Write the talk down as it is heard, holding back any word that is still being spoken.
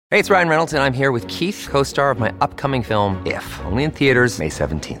Hey, it's Ryan Reynolds, and I'm here with Keith, co-star of my upcoming film, If, only in theaters May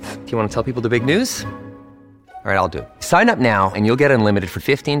 17th. Do you want to tell people the big news? All right, I'll do it. Sign up now and you'll get unlimited for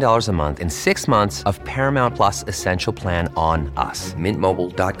 $15 a month and 6 months of Paramount Plus Essential Plan on us.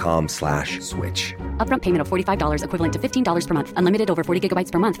 MintMobile.com/switch. Upfront payment of $45 equivalent to $15 per month. Unlimited over 40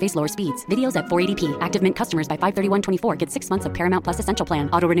 gigabytes per month. Face lower speeds. Videos at 480p. Active Mint customers by 531.24 get 6 months of Paramount Plus Essential Plan.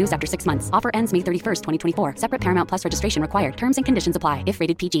 Auto renews after 6 months. Offer ends May 31st, 2024. Separate Paramount Plus registration required. Terms and conditions apply if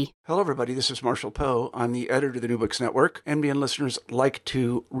rated PG. Hello, everybody. This is Marshall Poe. I'm the editor of the New Books Network. NBN listeners like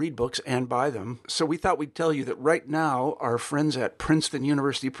to read books and buy them. So we thought we'd tell you that right now, our friends at Princeton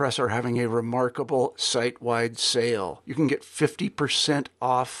University Press are having a remarkable site-wide sale. You can get 50%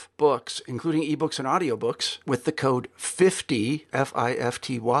 off books, including ebooks and audiobooks, with the code 50,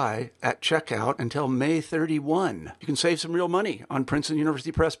 F-I-F-T-Y, at checkout until May 31. You can save some real money on Princeton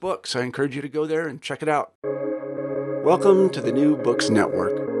University Press books. I encourage you to go there and check it out. Welcome to the New Books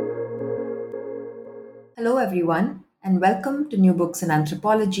Network. Hello, everyone, and welcome to New Books in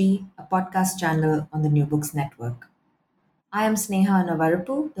Anthropology, a podcast channel on the New Books Network. I am Sneha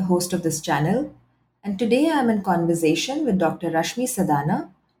Navarapu, the host of this channel, and today I am in conversation with Dr. Rashmi Sadana,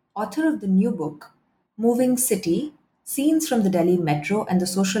 author of the new book, Moving City, Scenes from the Delhi Metro and the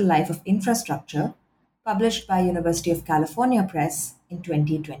Social Life of Infrastructure, published by University of California Press in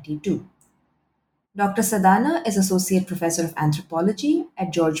 2022. Dr. Sadana is Associate Professor of Anthropology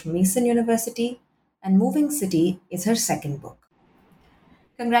at George Mason University, and Moving City is her second book.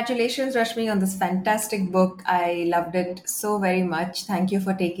 Congratulations, Rashmi, on this fantastic book. I loved it so very much. Thank you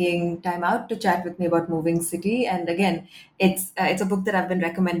for taking time out to chat with me about Moving City. And again, it's a book that I've been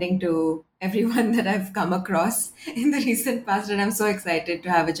recommending to everyone that I've come across in the recent past, and I'm so excited to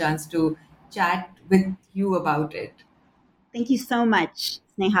have a chance to chat with you about it. Thank you so much,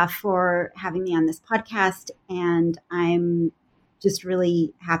 Sneha, for having me on this podcast. And I'm just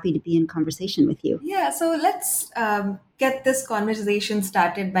really happy to be in conversation with you. Yeah, so let's get this conversation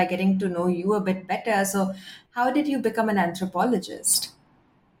started by getting to know you a bit better. So how did you become an anthropologist?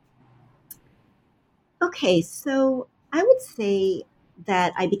 Okay, so I would say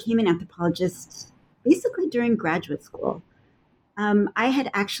that I became an anthropologist basically during graduate school. I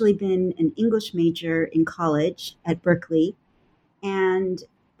had actually been an English major in college at Berkeley, and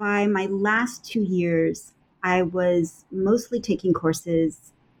by my last 2 years, I was mostly taking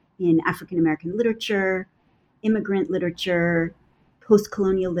courses in African American literature, immigrant literature,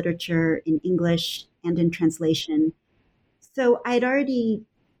 post-colonial literature in English and in translation. So I had already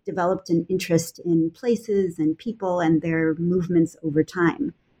developed an interest in places and people and their movements over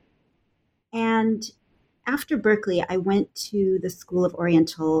time. And after Berkeley, I went to the School of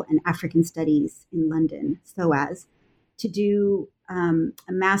Oriental and African Studies in London, SOAS, to do a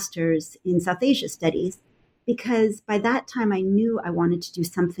master's in South Asia Studies, because by that time I knew I wanted to do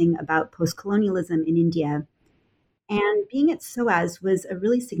something about post-colonialism in India. And being at SOAS was a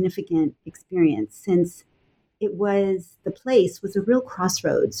really significant experience, since the place was a real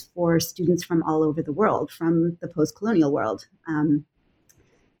crossroads for students from all over the world, from the post-colonial world.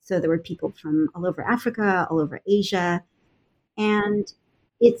 So there were people from all over Africa, all over Asia. And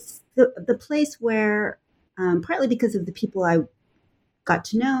it's the place where, partly because of the people I got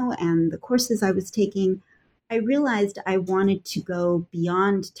to know and the courses I was taking, I realized I wanted to go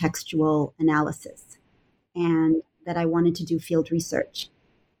beyond textual analysis and that I wanted to do field research.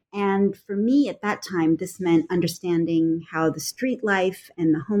 And for me at that time, this meant understanding how the street life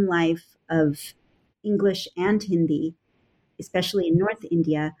and the home life of English and Hindi, especially in North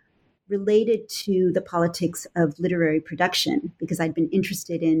India, related to the politics of literary production, because I'd been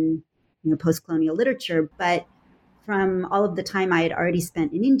interested in post-colonial literature. But from all of the time I had already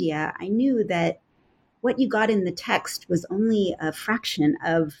spent in India, I knew that what you got in the text was only a fraction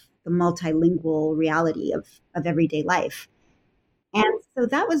of the multilingual reality of everyday life. And so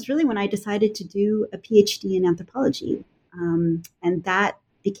that was really when I decided to do a PhD in anthropology. And that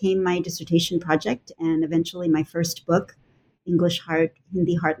became my dissertation project and eventually my first book, English Heart,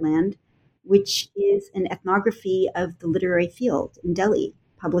 Hindi Heartland, which is an ethnography of the literary field in Delhi,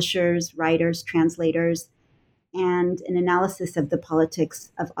 publishers, writers, translators, and an analysis of the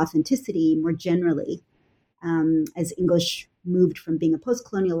politics of authenticity more generally, as English moved from being a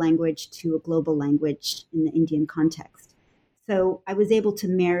post-colonial language to a global language in the Indian context. So I was able to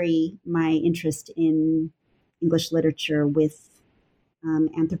marry my interest in English literature with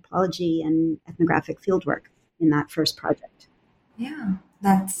anthropology and ethnographic fieldwork in that first project. Yeah,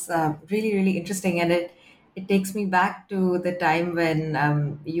 that's really, really interesting. And it takes me back to the time when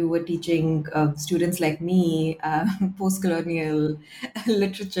you were teaching students like me post-colonial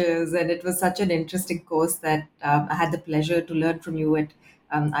literatures. And it was such an interesting course that I had the pleasure to learn from you at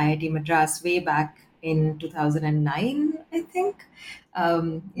IIT Madras way back in 2009, I think.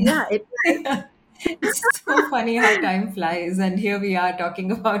 Yeah, it It's so funny how time flies, and here we are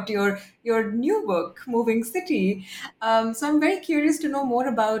talking about your new book, Moving City. So I'm very curious to know more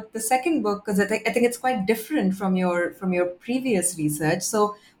about the second book because I think it's quite different from your previous research.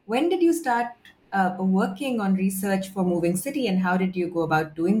 So when did you start working on research for Moving City, and how did you go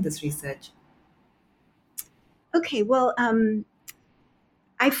about doing this research? okay. Well,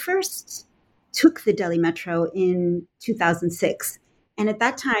 I first took the Delhi Metro in 2006, and at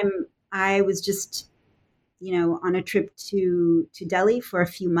that time, I was just on a trip to Delhi for a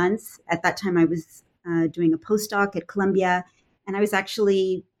few months. At that time, I was doing a postdoc at Columbia, and I was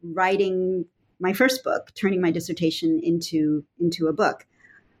actually writing my first book, turning my dissertation into a book.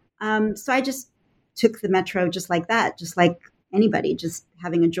 So I just took the metro just like that, just like anybody, just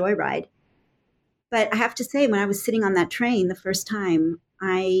having a joyride. But I have to say, when I was sitting on that train the first time,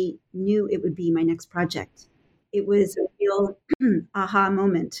 I knew it would be my next project. It was a real aha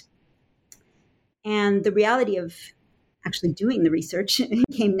moment. And the reality of actually doing the research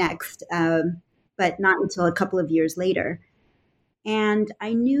came next, but not until a couple of years later. And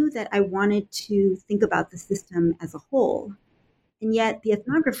I knew that I wanted to think about the system as a whole. And yet, the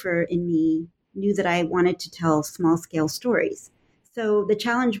ethnographer in me knew that I wanted to tell small scale stories. So the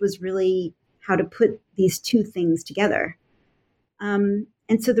challenge was really how to put these two things together.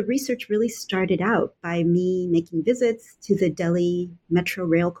 And so the research really started out by me making visits to the Delhi Metro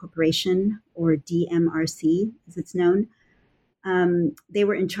Rail Corporation, or DMRC as it's known. They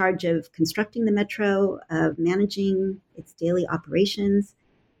were in charge of constructing the metro, of managing its daily operations.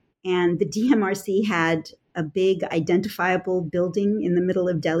 And the DMRC had a big identifiable building in the middle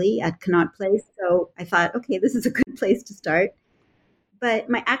of Delhi at Connaught Place. So I thought, okay, this is a good place to start. But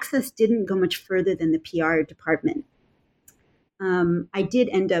my access didn't go much further than the PR department. I did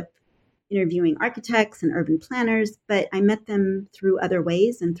end up interviewing architects and urban planners, but I met them through other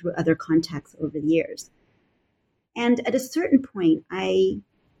ways and through other contacts over the years. And at a certain point, I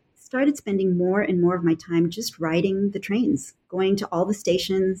started spending more and more of my time just riding the trains, going to all the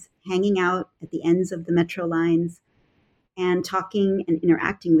stations, hanging out at the ends of the metro lines, and talking and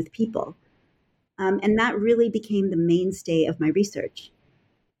interacting with people. And that really became the mainstay of my research.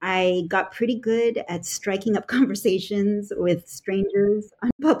 I got pretty good at striking up conversations with strangers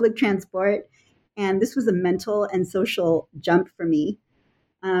on public transport, and this was a mental and social jump for me.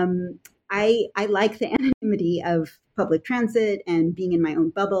 Um, I like the anonymity of public transit and being in my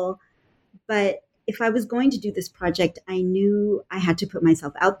own bubble, but if I was going to do this project, I knew I had to put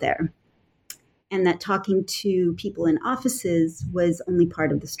myself out there, and that talking to people in offices was only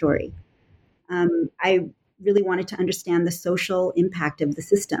part of the story. I really wanted to understand the social impact of the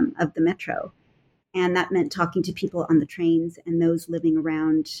system, of the metro. And that meant talking to people on the trains and those living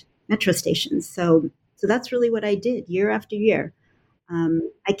around metro stations. So that's really what I did year after year.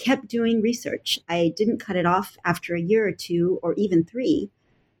 I kept doing research. I didn't cut it off after a year or two or even three,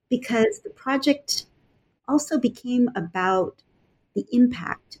 because the project also became about the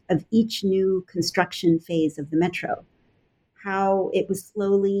impact of each new construction phase of the metro, how it was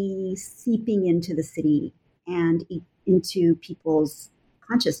slowly seeping into the city and into people's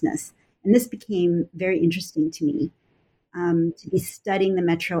consciousness. And this became very interesting to me, to be studying the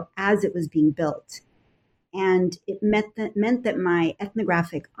metro as it was being built. And it meant that my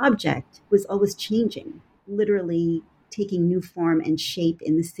ethnographic object was always changing, literally taking new form and shape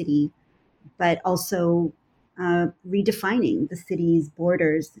in the city, but also redefining the city's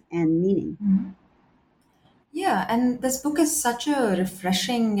borders and meaning. Yeah, and this book is such a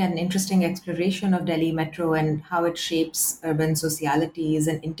refreshing and interesting exploration of Delhi Metro and how it shapes urban socialities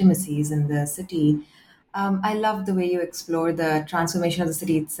and intimacies in the city. I love the way you explore the transformation of the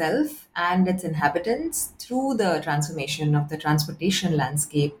city itself and its inhabitants through the transformation of the transportation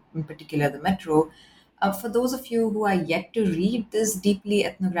landscape, in particular the metro. For those of you who are yet to read this deeply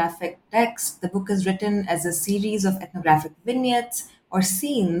ethnographic text, the book is written as a series of ethnographic vignettes or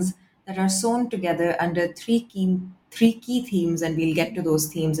scenes that are sewn together under three key themes, and we'll get to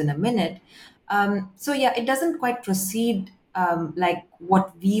those themes in a minute. So yeah, it doesn't quite proceed like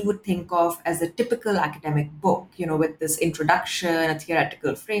what we would think of as a typical academic book, with this introduction, a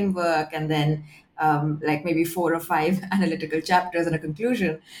theoretical framework, and then like maybe four or five analytical chapters and a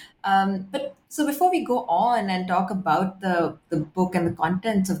conclusion. But so before we go on and talk about the book and the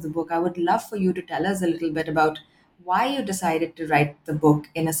contents of the book, I would love for you to tell us a little bit about why you decided to write the book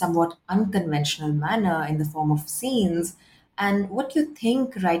in a somewhat unconventional manner in the form of scenes, and what you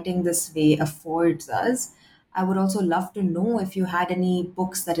think writing this way affords us. I would also love to know if you had any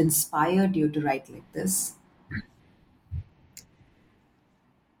books that inspired you to write like this.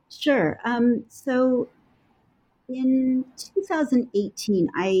 Sure. So in 2018,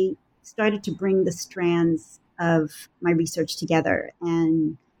 I started to bring the strands of my research together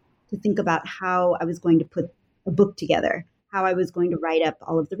and to think about how I was going to put a book together, how I was going to write up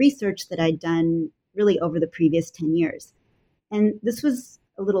all of the research that I'd done really over the previous 10 years. And this was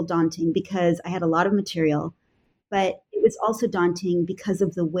a little daunting because I had a lot of material, but it was also daunting because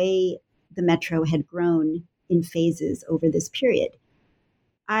of the way the metro had grown in phases over this period.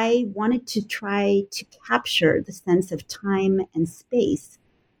 I wanted to try to capture the sense of time and space,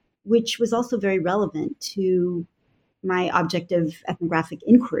 which was also very relevant to my object of ethnographic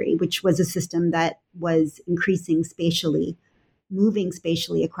inquiry, which was a system that was increasing spatially, moving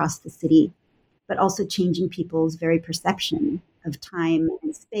spatially across the city, but also changing people's very perception of time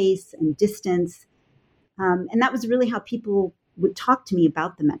and space and distance. And that was really how people would talk to me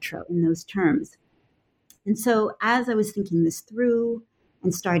about the metro in those terms. And so as I was thinking this through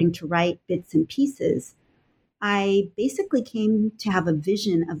and starting to write bits and pieces, I basically came to have a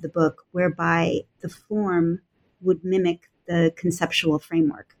vision of the book whereby the form would mimic the conceptual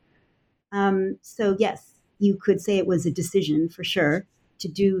framework. So yes, you could say it was a decision for sure to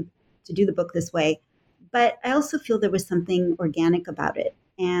do the book this way, but I also feel there was something organic about it,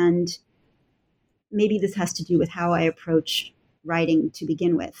 and maybe this has to do with how I approach writing to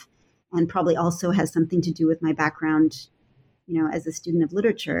begin with, and probably also has something to do with my background, as a student of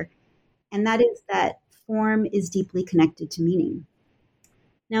literature, and that is that form is deeply connected to meaning.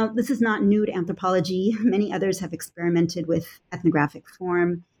 Now, this is not new to anthropology. Many others have experimented with ethnographic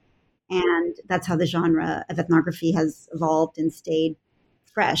form, and that's how the genre of ethnography has evolved and stayed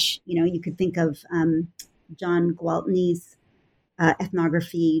fresh. You could think of John Gwaltney's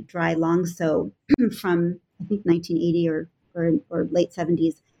ethnography, Dry Long So, from I think 1980 or late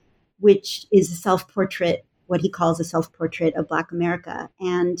 70s, which is a self-portrait, what he calls a self-portrait of Black America.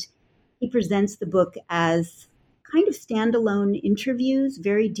 And he presents the book as kind of standalone interviews,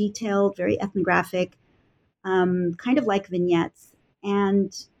 very detailed, very ethnographic, kind of like vignettes.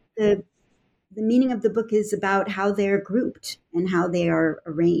 And the meaning of the book is about how they're grouped and how they are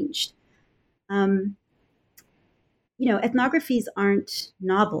arranged. Ethnographies aren't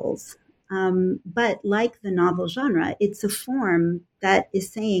novels, but like the novel genre, it's a form that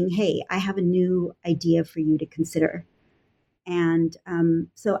is saying, hey, I have a new idea for you to consider. And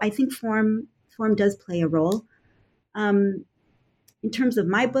so I think form does play a role. In terms of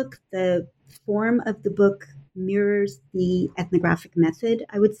my book, the form of the book mirrors the ethnographic method,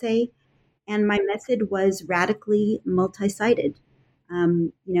 I would say. And my method was radically multi-sided.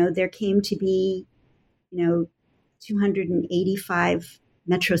 There came to be, 285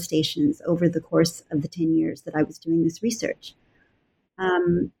 metro stations over the course of the 10 years that I was doing this research.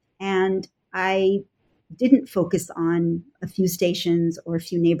 And I didn't focus on a few stations or a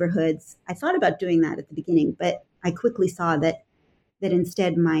few neighborhoods. I thought about doing that at the beginning, but I quickly saw that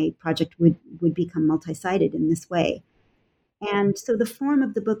instead my project would become multi-sided in this way. And so the form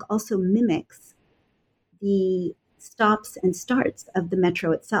of the book also mimics the stops and starts of the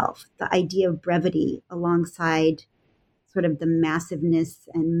metro itself, the idea of brevity alongside sort of the massiveness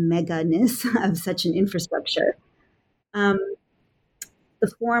and meganess of such an infrastructure.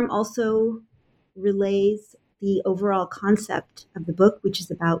 The form also relays the overall concept of the book, which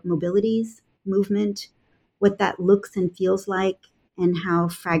is about mobilities, movement, what that looks and feels like, and how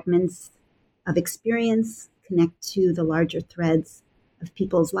fragments of experience connect to the larger threads of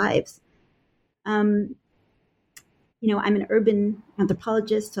people's lives. I'm an urban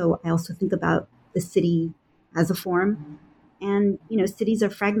anthropologist, so I also think about the city as a form. And, cities are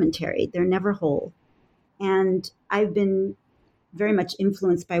fragmentary. They're never whole. And I've been very much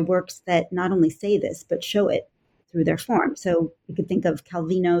influenced by works that not only say this, but show it through their form. So you could think of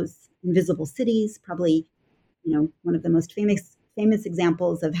Calvino's Invisible Cities, probably, one of the most famous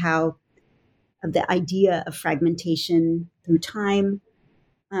examples of the idea of fragmentation through time.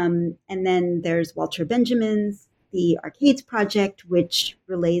 And then there's Walter Benjamin's The Arcades Project, which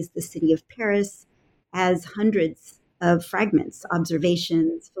relays the city of Paris as hundreds of fragments,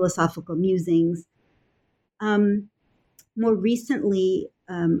 observations, philosophical musings. More recently,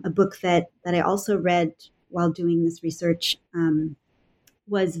 a book that I also read while doing this research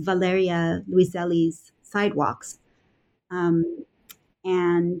was Valeria Luiselli's Sidewalks.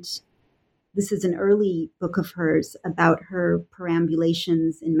 And this is an early book of hers about her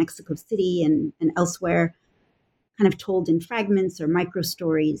perambulations in Mexico City and elsewhere, kind of told in fragments or micro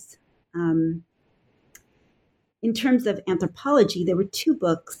stories. In terms of anthropology, there were two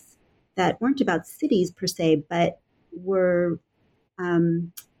books that weren't about cities per se, but were, I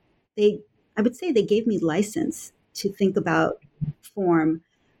would say they gave me license to think about form.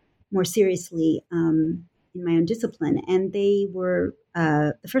 more seriously in my own discipline. And they were,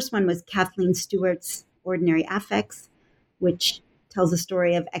 the first one was Kathleen Stewart's Ordinary Affects, which tells a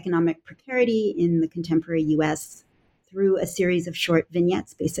story of economic precarity in the contemporary US through a series of short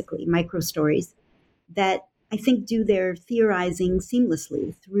vignettes, basically micro stories that I think do their theorizing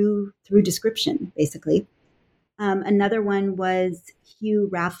seamlessly through description, basically. Another one was Hugh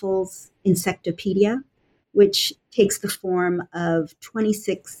Raffles' Insectopedia, which takes the form of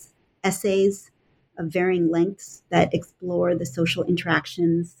 26 essays of varying lengths that explore the social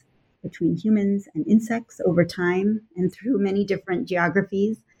interactions between humans and insects over time and through many different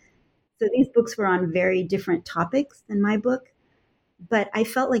geographies. So these books were on very different topics than my book, but I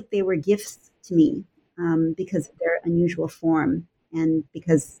felt like they were gifts to me because of their unusual form and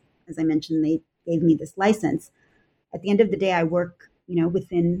because, as I mentioned, they gave me this license. At the end of the day, I work,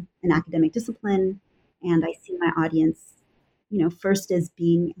 within an academic discipline, and I see my audience, first as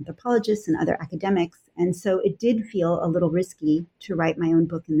being anthropologists and other academics. And so it did feel a little risky to write my own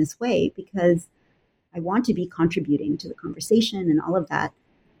book in this way because I want to be contributing to the conversation and all of that.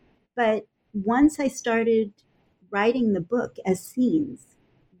 But once I started writing the book as scenes,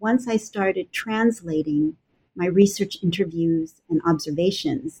 once I started translating my research interviews and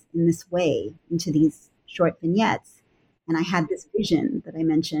observations in this way into these short vignettes, and I had this vision that I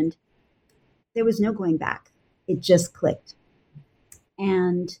mentioned, there was no going back. It just clicked.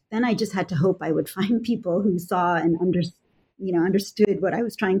 And then I just had to hope I would find people who saw and understood what I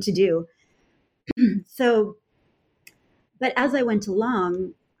was trying to do. So, but as I went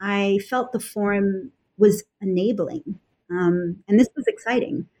along, I felt the form was enabling. And this was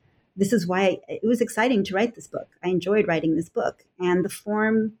exciting. This is why it was exciting to write this book. I enjoyed writing this book. And the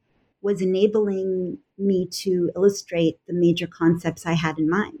form was enabling me to illustrate the major concepts I had in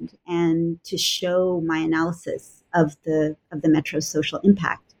mind and to show my analysis of the metro's social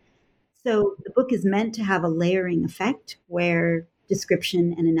impact. So the book is meant to have a layering effect where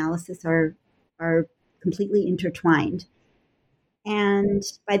description and analysis are completely intertwined. And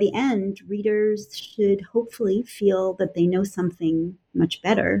by the end, readers should hopefully feel that they know something much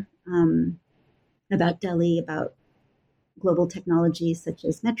better about Delhi, about global technologies such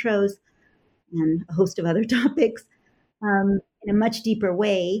as metros and a host of other topics in a much deeper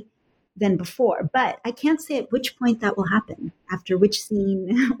way than before. But I can't say at which point that will happen, after which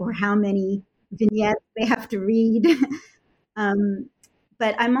scene or how many vignettes they have to read.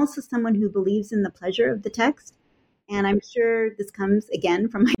 But I'm also someone who believes in the pleasure of the text. And I'm sure this comes, again,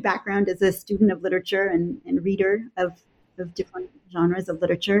 from my background as a student of literature and reader of different genres of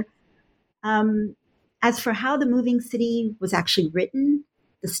literature. As for how The Moving City was actually written,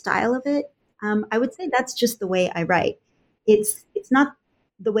 the style of it, I would say that's just the way I write. It's not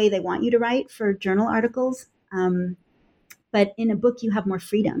the way they want you to write for journal articles, but in a book you have more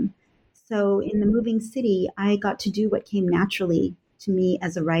freedom. So in The Moving City, I got to do what came naturally to me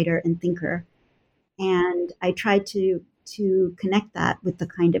as a writer and thinker. And I tried to connect that with the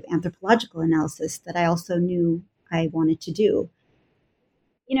kind of anthropological analysis that I also knew I wanted to do.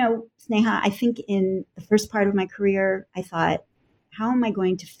 Sneha, I think in the first part of my career, I thought, how am I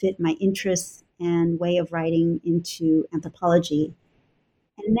going to fit my interests and way of writing into anthropology?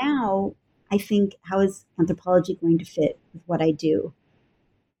 And now I think, how is anthropology going to fit with what I do?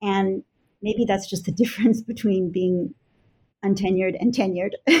 And maybe that's just the difference between being untenured and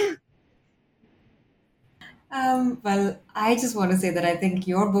tenured. Well, I just want to say that I think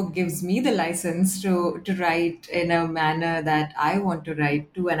your book gives me the license to write in a manner that I want to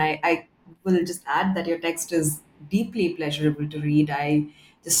write too. And I will just add that your text is deeply pleasurable to read. I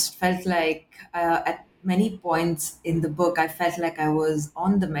just felt like at many points in the book, I felt like I was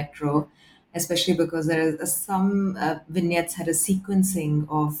on the metro, especially because there is some vignettes had a sequencing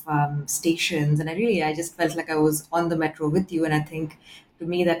of stations. And I just felt like I was on the metro with you. And I think to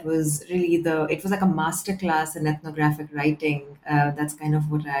me that was really it was like a masterclass in ethnographic writing. That's kind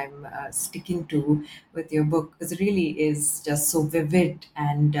of what I'm sticking to with your book, because it really is just so vivid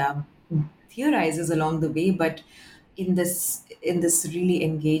and theorizes along the way, but in this really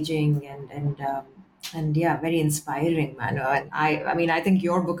engaging and yeah, very inspiring manner. And I mean, I think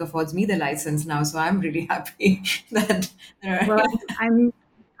your book affords me the license now, so I'm really happy that there are. Well, I'm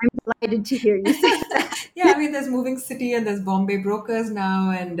delighted to hear you say that. Yeah, I mean, there's Moving City and there's Bombay Brokers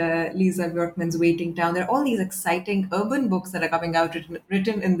now, and Lisa Bjorkman's Waiting Town. There are all these exciting urban books that are coming out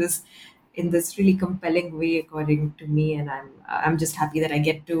written in this really compelling way, according to me. And I'm just happy that I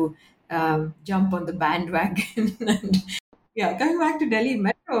get to jump on the bandwagon. And yeah, coming back to Delhi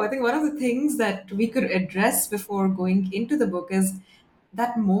Metro, I think one of the things that we could address before going into the book is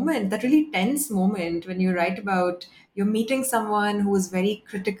that moment, that really tense moment when you write about you're meeting someone who is very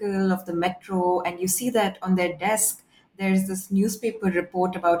critical of the metro, and you see that on their desk there's this newspaper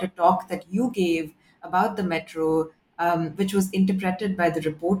report about a talk that you gave about the metro, which was interpreted by the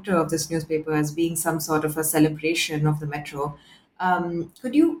reporter of this newspaper as being some sort of a celebration of the metro.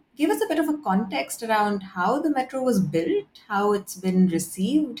 Could you give us a bit of a context around how the metro was built, how it's been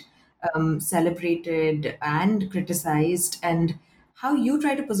received, celebrated, and criticized, and how you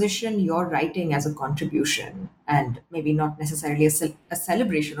try to position your writing as a contribution, and maybe not necessarily a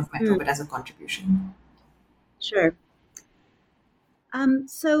celebration of metro, Mm, but as a contribution? sure.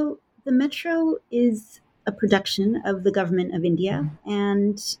 So the Metro is a production of the government of India,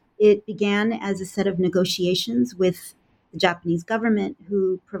 and it began as a set of negotiations with the Japanese government,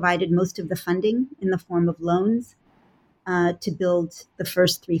 who provided most of the funding in the form of loans to build the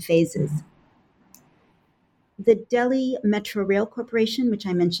first three phases. The Delhi Metro Rail Corporation, which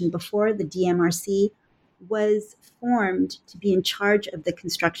I mentioned before, the DMRC, was formed to be in charge of the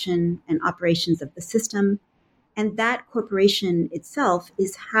construction and operations of the system. And that corporation itself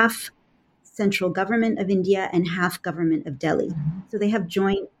is half central government of India and half government of Delhi. So they have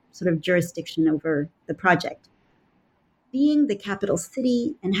joint sort of jurisdiction over the project. Being the capital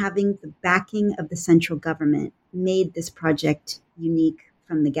city and having the backing of the central government made this project unique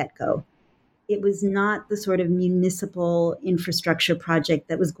from the get-go. It was not the sort of municipal infrastructure project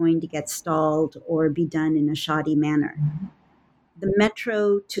that was going to get stalled or be done in a shoddy manner. The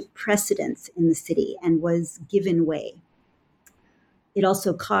metro took precedence in the city and was given way. It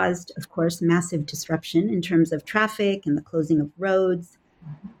also caused, of course, massive disruption in terms of traffic and the closing of roads.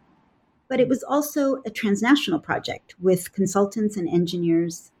 But it was also a transnational project with consultants and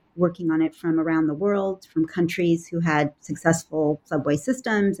engineers working on it from around the world, from countries who had successful subway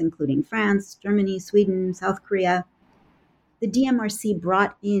systems, including France, Germany, Sweden, South Korea. The DMRC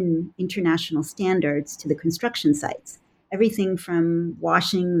brought in international standards to the construction sites, everything from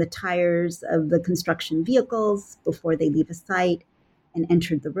washing the tires of the construction vehicles before they leave a site and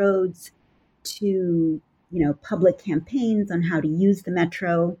entered the roads, to public campaigns on how to use the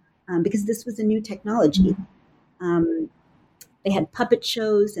metro, because this was a new technology. They had puppet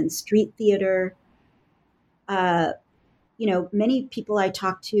shows and street theater. Many people I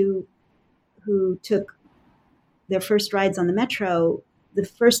talked to who took their first rides on the metro, the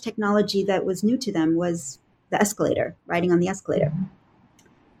first technology that was new to them was the escalator, riding on the escalator.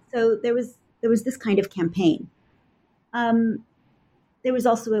 So there was this kind of campaign. There was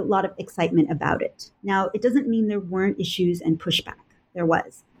also a lot of excitement about it. Now, it doesn't mean there weren't issues and pushback. There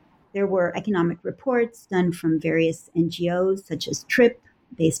was. There were economic reports done from various NGOs, such as TRIP,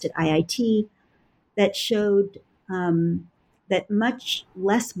 based at IIT, that showed that much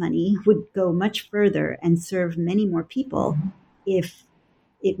less money would go much further and serve many more people if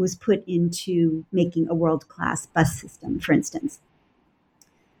it was put into making a world-class bus system, for instance.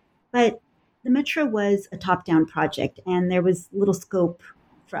 But the metro was a top-down project, and there was little scope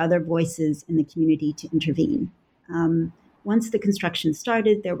for other voices in the community to intervene. Once the construction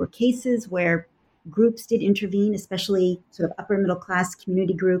started, there were cases where groups did intervene, especially sort of upper middle class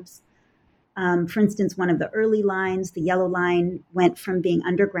community groups. For instance, one of the early lines, the yellow line, went from being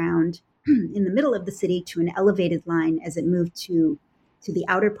underground in the middle of the city to an elevated line as it moved to the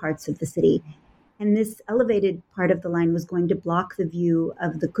outer parts of the city. And this elevated part of the line was going to block the view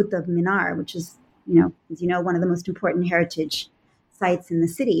of the Qutb Minar, which is, as you know, one of the most important heritage sites in the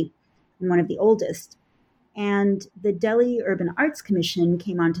city and one of the oldest. And the Delhi Urban Arts Commission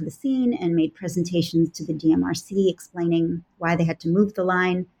came onto the scene and made presentations to the DMRC explaining why they had to move the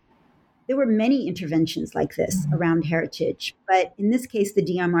line. There were many interventions like this around heritage, but in this case, the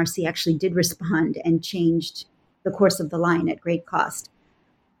DMRC actually did respond and changed the course of the line at great cost.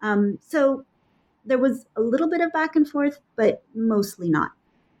 So there was a little bit of back and forth, but mostly not.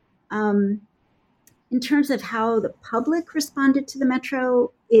 In terms of how the public responded to the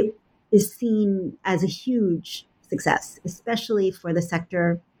metro, it is seen as a huge success, especially for the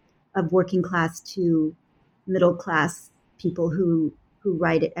sector of working class to middle class people who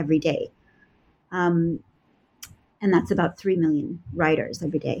ride it every day. And that's about 3 million riders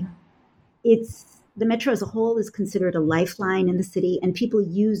every day. The metro as a whole is considered a lifeline in the city, and people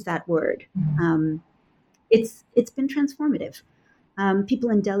use that word. It's been transformative. People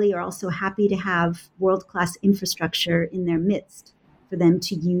in Delhi are also happy to have world-class infrastructure in their midst for them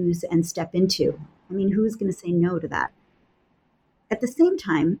to use and step into. I mean, who's going to say no to that? At the same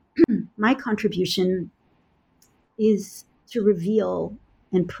time, my contribution is to reveal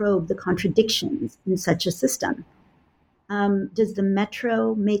and probe the contradictions in such a system. Does the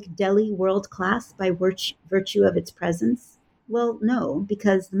metro make Delhi world-class by virtue of its presence? Well, no,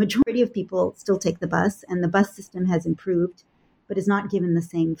 because the majority of people still take the bus, and the bus system has improved, but is not given the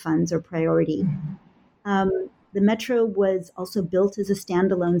same funds or priority. The metro was also built as a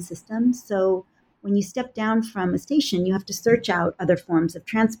standalone system. So when you step down from a station, you have to search out other forms of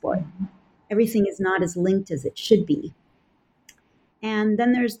transport. Everything is not as linked as it should be. And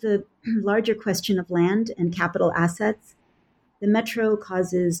then there's the larger question of land and capital assets. The metro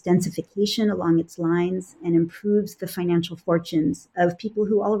causes densification along its lines and improves the financial fortunes of people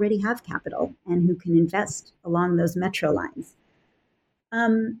who already have capital and who can invest along those metro lines.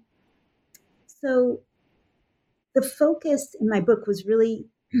 So the focus in my book was really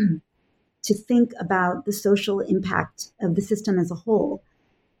to think about the social impact of the system as a whole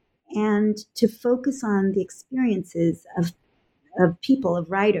and to focus on the experiences of people,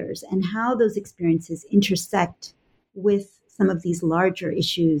 of writers, and how those experiences intersect with some of these larger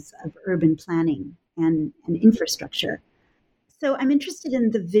issues of urban planning and infrastructure. So I'm interested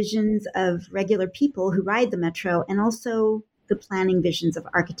in the visions of regular people who ride the metro and also the planning visions of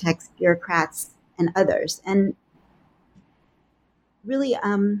architects, bureaucrats, and others. And really,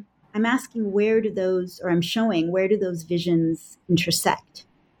 I'm asking I'm showing where do those visions intersect?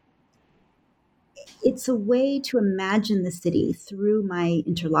 It's a way to imagine the city through my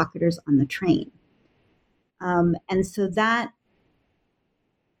interlocutors on the train. And so that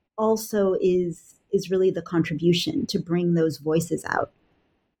also is really the contribution to bring those voices out.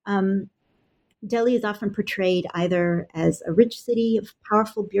 Delhi is often portrayed either as a rich city of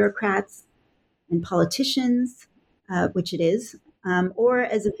powerful bureaucrats and politicians, which it is, or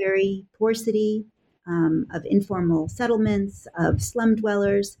as a very poor city of informal settlements, of slum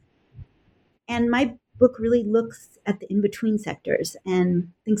dwellers. And my book really looks at the in-between sectors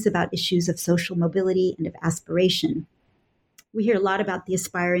and thinks about issues of social mobility and of aspiration. We hear a lot about the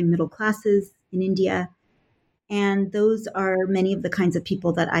aspiring middle classes in India, and those are many of the kinds of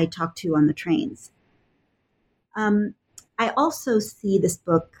people that I talk to on the trains. I also see this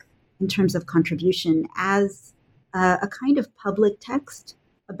book, in terms of contribution, as a kind of public text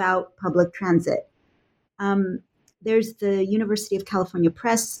about public transit. There's the University of California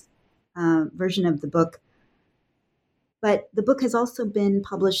Press version of the book, but the book has also been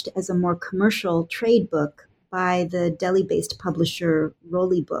published as a more commercial trade book by the Delhi-based publisher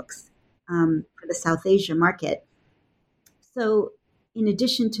Roli Books for the South Asia market. So in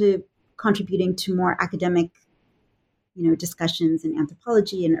addition to contributing to more academic discussions in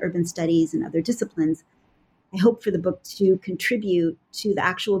anthropology and urban studies and other disciplines, I hope for the book to contribute to the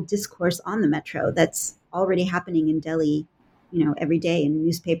actual discourse on the metro that's already happening in Delhi, every day in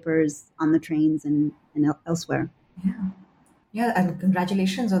newspapers, on the trains, and elsewhere. Yeah. Yeah, and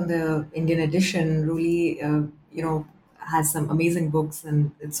congratulations on the Indian edition. Really, has some amazing books,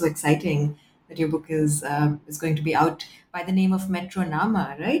 and it's so exciting that your book is going to be out by the name of Metro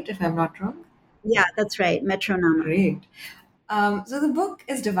Nama, right? If I'm not wrong. Yeah, that's right, Metro Nama. Great. So the book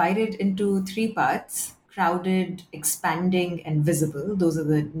is divided into three parts: crowded, expanding, and visible. Those are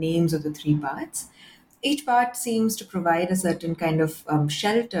the names of the three parts. Each part seems to provide a certain kind of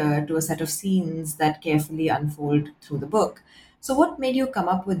shelter to a set of scenes that carefully unfold through the book. So, what made you come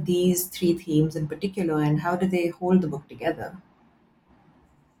up with these three themes in particular, and how do they hold the book together?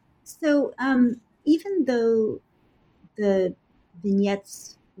 So, even though the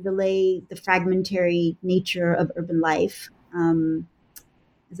vignettes relay the fragmentary nature of urban life,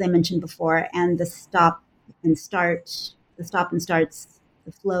 as I mentioned before, and the stop and starts,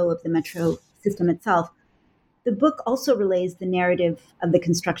 the flow of the metro system itself, the book also relays the narrative of the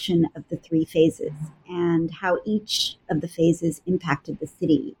construction of the three phases and how each of the phases impacted the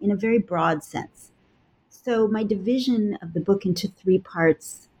city in a very broad sense. So my division of the book into three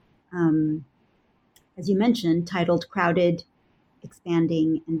parts, as you mentioned, titled Crowded,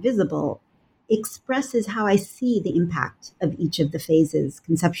 Expanding, and Visible, expresses how I see the impact of each of the phases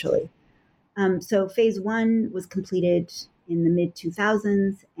conceptually. So phase one was completed in the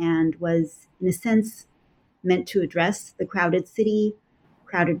mid-2000s and was, in a sense, meant to address the crowded city,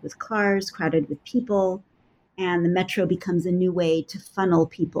 crowded with cars, crowded with people, and the metro becomes a new way to funnel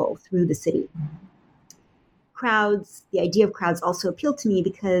people through the city. Crowds, the idea of crowds also appealed to me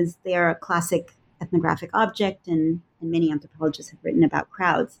because they are a classic ethnographic object, and many anthropologists have written about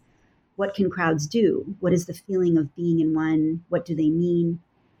crowds. What can crowds do? What is the feeling of being in one? What do they mean?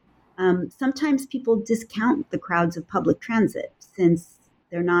 Sometimes people discount the crowds of public transit since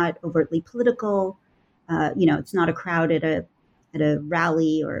they're not overtly political. It's not a crowd at a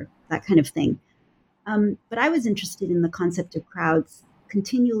rally or that kind of thing. But I was interested in the concept of crowds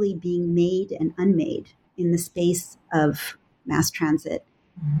continually being made and unmade in the space of mass transit,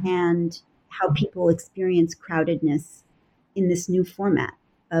 and how people experience crowdedness in this new format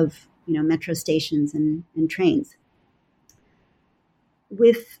of metro stations and trains.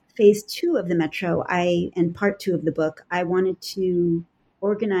 With phase 2 of the metro, and part 2 of the book, I wanted to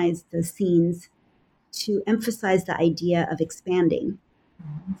organize the scenes to emphasize the idea of expanding,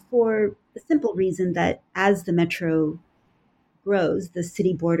 for the simple reason that as the metro grows, the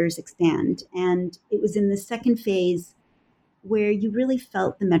city borders expand. And it was in the second phase where you really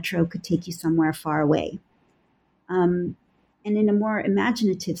felt the metro could take you somewhere far away. And in a more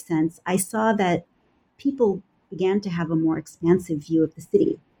imaginative sense, I saw that people began to have a more expansive view of the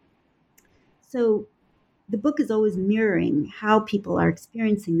city. So the book is always mirroring how people are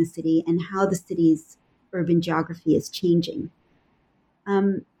experiencing the city and how the city's urban geography is changing.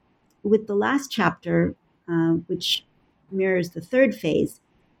 With the last chapter, which mirrors the third phase,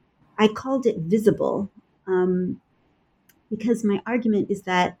 I called it visible, because my argument is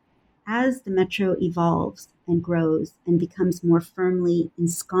that as the metro evolves and grows and becomes more firmly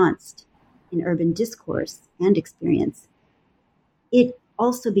ensconced in urban discourse and experience, it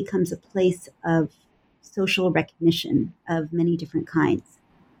also becomes a place of social recognition of many different kinds.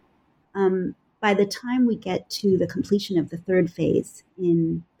 By the time we get to the completion of the third phase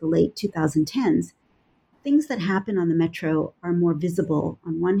in the late 2010s, things that happen on the metro are more visible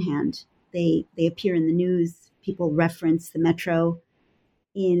on one hand. They appear in the news. People reference the metro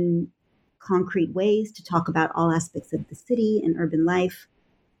in concrete ways to talk about all aspects of the city and urban life.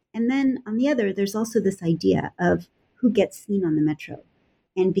 And then on the other, there's also this idea of who gets seen on the metro.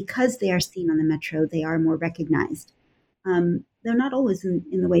 And because they are seen on the metro, they are more recognized. They're not always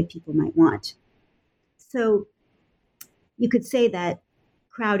in the way people might want. So you could say that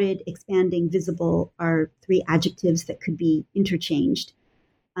crowded, expanding, visible are 3 adjectives that could be interchanged.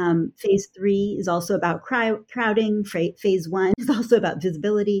 Phase 3 is also about crowding. Phase 1 is also about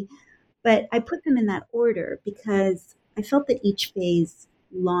visibility. But I put them in that order because I felt that each phase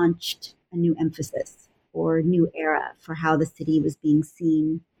launched a new emphasis or new era for how the city was being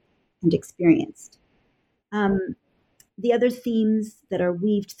seen and experienced. The other themes that are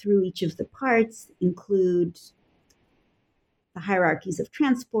weaved through each of the parts include the hierarchies of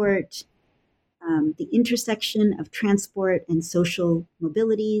transport, the intersection of transport and social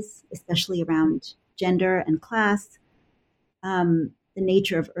mobilities, especially around gender and class, the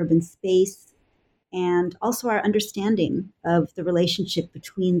nature of urban space, and also our understanding of the relationship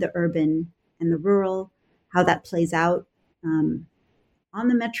between the urban and the rural, how that plays out on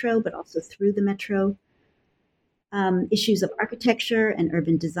the metro, but also through the metro. Issues of architecture and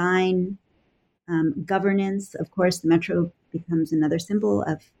urban design, governance. Of course, the metro becomes another symbol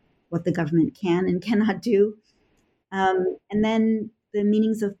of what the government can and cannot do. And then the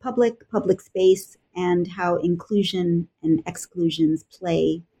meanings of public space, and how inclusion and exclusions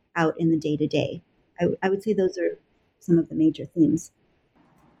play out in the day-to-day. I would say those are some of the major themes.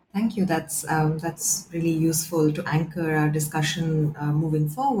 Thank you. That's really useful to anchor our discussion moving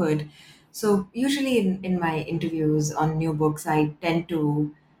forward. So usually in my interviews on new books, I tend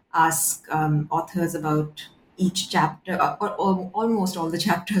to ask authors about each chapter, or almost all the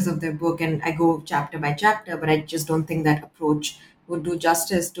chapters of their book, and I go chapter by chapter. But I just don't think that approach would do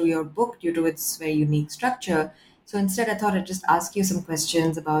justice to your book due to its very unique structure. So instead, I thought I'd just ask you some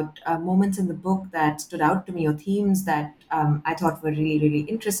questions about moments in the book that stood out to me, or themes that I thought were really, really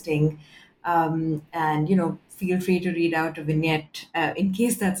interesting. And, feel free to read out a vignette in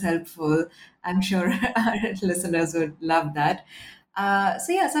case that's helpful. I'm sure our listeners would love that.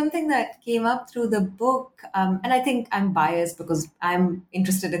 So yeah, something that came up through the book, and I think I'm biased because I'm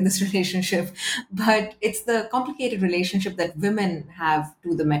interested in this relationship, but it's the complicated relationship that women have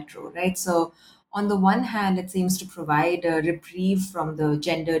to the metro, right? So on the one hand, it seems to provide a reprieve from the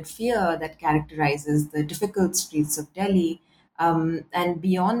gendered fear that characterizes the difficult streets of Delhi. And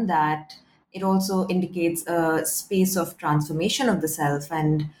beyond that, it also indicates a space of transformation of the self.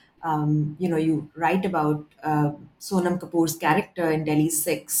 And, you write about Sonam Kapoor's character in Delhi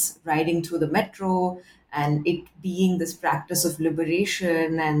 6 riding through the metro and it being this practice of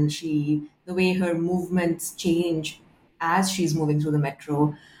liberation, and the way her movements change as she's moving through the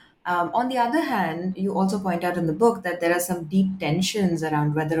metro. On the other hand, you also point out in the book that there are some deep tensions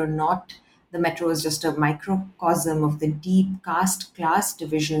around whether or not the metro is just a microcosm of the deep caste class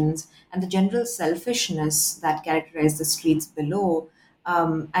divisions and the general selfishness that characterize the streets below,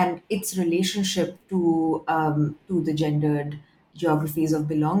 and its relationship to the gendered geographies of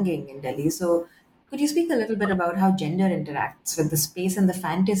belonging in Delhi. So, could you speak a little bit about how gender interacts with the space and the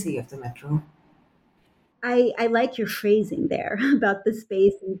fantasy of the metro? I like your phrasing there about the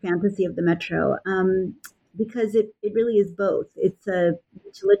space and fantasy of the metro, because it really is both. It's a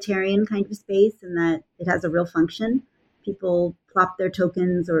utilitarian kind of space in that it has a real function, People plop their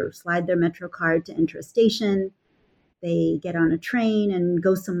tokens or slide their Metro card to enter a station. They get on a train and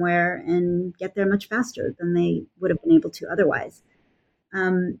go somewhere and get there much faster than they would have been able to otherwise.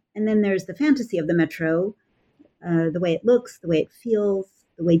 And then there's the fantasy of the Metro, the way it looks, the way it feels,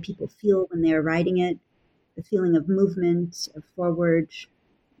 the way people feel when they're riding it, the feeling of movement, of forward,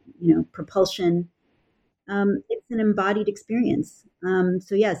 propulsion. It's an embodied experience.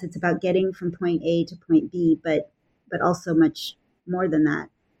 So yes, it's about getting from point A to point B, but also much more than that.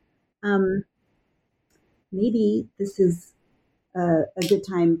 Maybe this is a good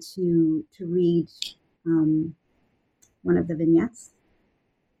time to read one of the vignettes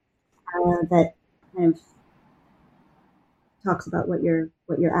that kind of talks about what you're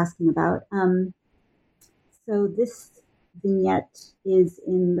asking about. So this vignette is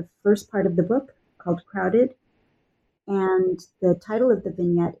in the first part of the book called Crowded. And the title of the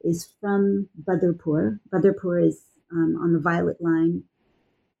vignette is from Badrpur. Badrpur is on the Violet Line.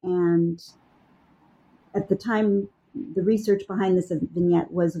 And at the time, the research behind this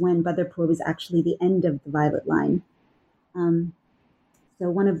vignette was when Badrpur was actually the end of the Violet Line. So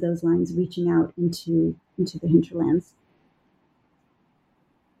one of those lines reaching out into the hinterlands.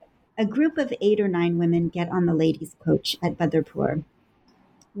 A group of 8 or 9 women get on the ladies' coach at Badrpur.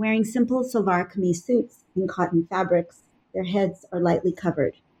 Wearing simple salwar kameez suits in cotton fabrics, their heads are lightly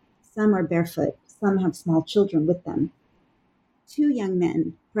covered. Some are barefoot, some have small children with them. 2 young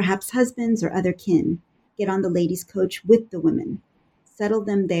men, perhaps husbands or other kin, get on the ladies' coach with the women, settle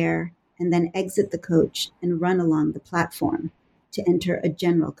them there, and then exit the coach and run along the platform to enter a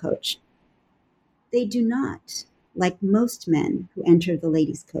general coach. They do not, like most men who enter the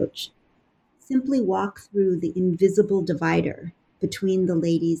ladies' coach, simply walk through the invisible divider between the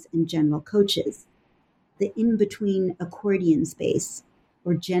ladies and general coaches, the in-between accordion space,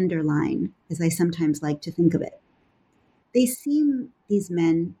 or gender line, as I sometimes like to think of it. These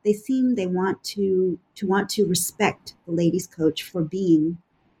men want to respect the ladies' coach for being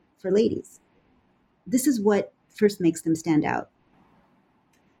for ladies. This is what first makes them stand out.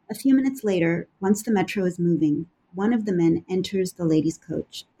 A few minutes later, once the metro is moving, one of the men enters the ladies'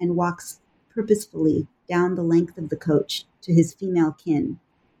 coach and walks purposefully down the length of the coach to his female kin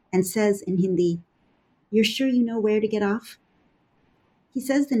and says in Hindi, "You're sure you know where to get off?" He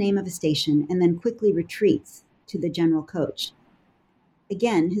says the name of a station and then quickly retreats to the general coach.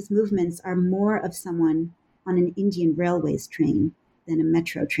 Again, his movements are more of someone on an Indian Railways train than a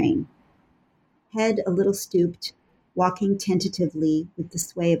metro train. Head a little stooped, walking tentatively with the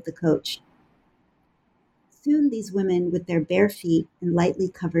sway of the coach. Soon these women with their bare feet and lightly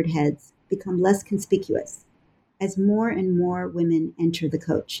covered heads become less conspicuous as more and more women enter the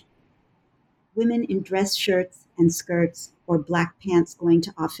coach. Women in dress shirts and skirts or black pants going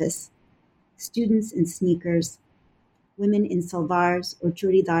to office, students in sneakers, women in salwars or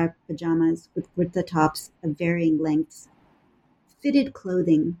churidar pajamas with kurta tops of varying lengths. Fitted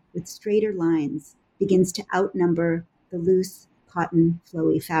clothing with straighter lines begins to outnumber the loose, cotton,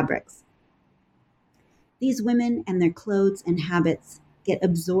 flowy fabrics. These women and their clothes and habits get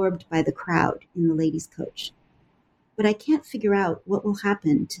absorbed by the crowd in the ladies' coach. But I can't figure out what will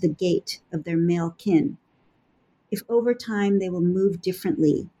happen to the gait of their male kin, if over time they will move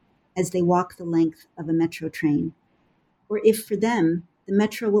differently as they walk the length of a metro train, or if for them the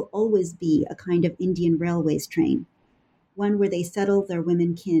metro will always be a kind of Indian Railways train, one where they settle their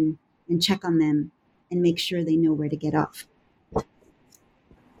women kin and check on them and make sure they know where to get off.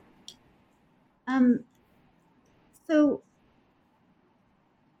 So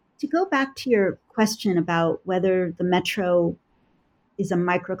to go back to your question about whether the metro is a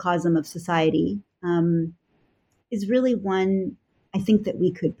microcosm of society, is really one I think that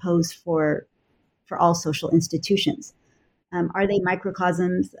we could pose for all social institutions. Are they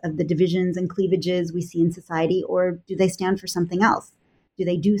microcosms of the divisions and cleavages we see in society, or do they stand for something else? Do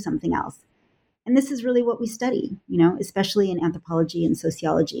they do something else? And this is really what we study, especially in anthropology and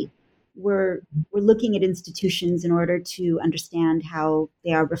sociology. We're looking at institutions in order to understand how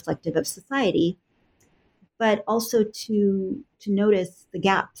they are reflective of society, but also to notice the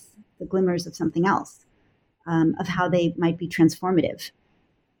gaps, the glimmers of something else, of how they might be transformative.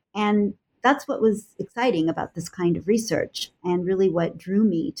 And that's what was exciting about this kind of research, and really what drew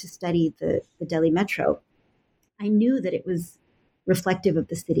me to study the Delhi Metro. I knew that it was reflective of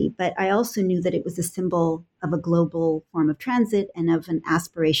the city, but I also knew that it was a symbol of a global form of transit and of an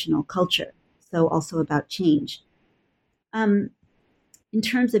aspirational culture, so also about change. In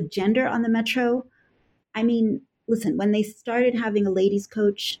terms of gender on the Metro, I mean, listen, when they started having a ladies'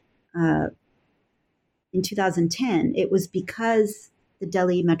 coach in 2010, it was because the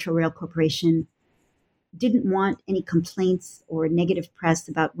Delhi Metro Rail Corporation didn't want any complaints or negative press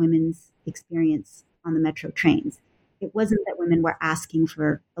about women's experience on the metro trains. It wasn't that women were asking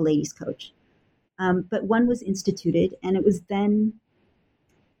for a ladies' coach, but one was instituted, and it was then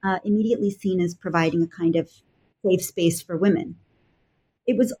immediately seen as providing a kind of safe space for women.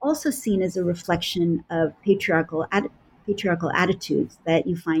 It was also seen as a reflection of patriarchal attitudes that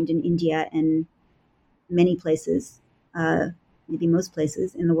you find in India and many places, maybe most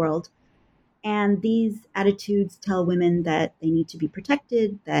places in the world. And these attitudes tell women that they need to be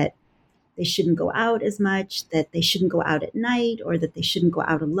protected, that they shouldn't go out as much, that they shouldn't go out at night, or that they shouldn't go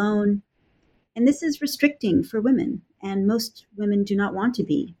out alone. And this is restricting for women. And most women do not want to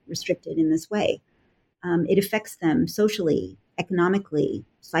be restricted in this way. It affects them socially, economically,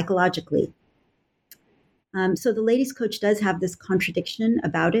 psychologically. So the ladies' coach does have this contradiction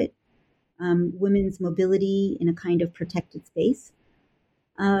about it, women's mobility in a kind of protected space.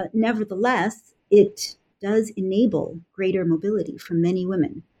 Nevertheless, it does enable greater mobility for many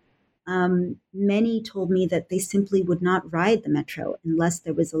women. Many told me that they simply would not ride the metro unless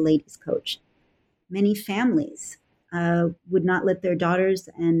there was a ladies' coach. Many families would not let their daughters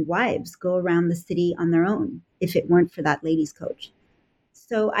and wives go around the city on their own if it weren't for that ladies' coach.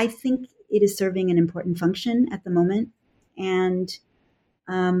 So I think it is serving an important function at the moment. And,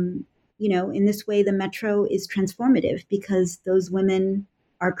 in this way, the metro is transformative because those women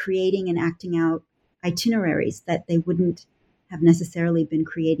are creating and acting out itineraries that they wouldn't have necessarily been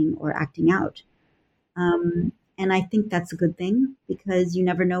creating or acting out. And I think that's a good thing because you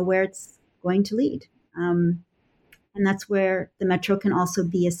never know where it's going to lead. And that's where the metro can also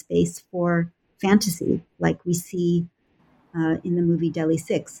be a space for fantasy, like we see in the movie Delhi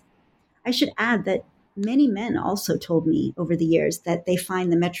 6. I should add that many men also told me over the years that they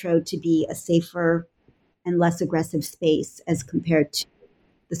find the metro to be a safer and less aggressive space as compared to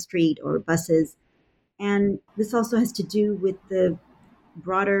the street or buses. And this also has to do with the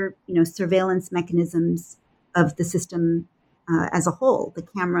broader, surveillance mechanisms of the system as a whole, the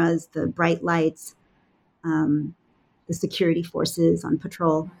cameras, the bright lights, the security forces on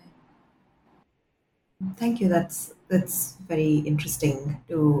patrol. Thank you. That's very interesting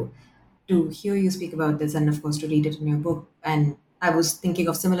to hear you speak about this, and of course to read it in your book. And I was thinking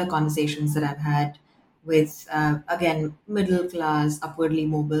of similar conversations that I've had with again middle class, upwardly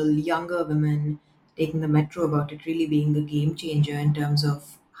mobile, younger women taking the metro, about it really being a game changer in terms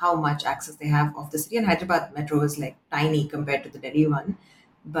of how much access they have of the city. And Hyderabad metro is like tiny compared to the Delhi one,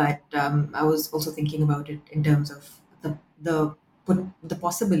 but I was also thinking about it in terms of the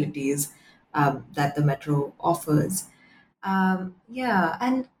possibilities that the metro offers. Yeah,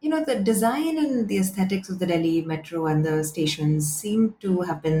 and the design and the aesthetics of the Delhi metro and the stations seem to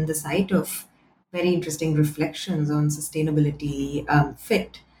have been the site of very interesting reflections on sustainability,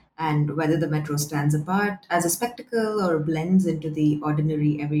 fit, and whether the metro stands apart as a spectacle or blends into the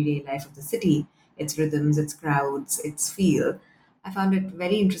ordinary everyday life of the city, its rhythms, its crowds, its feel. I found it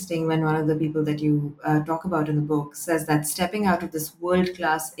very interesting when one of the people that you talk about in the book says that stepping out of this world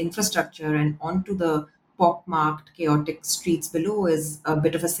class infrastructure and onto the pockmarked, chaotic streets below is a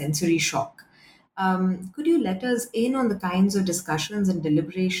bit of a sensory shock. Could you let us in on the kinds of discussions and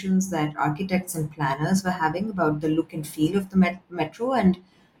deliberations that architects and planners were having about the look and feel of the metro, and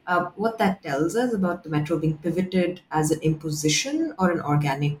what that tells us about the metro being pivoted as an imposition or an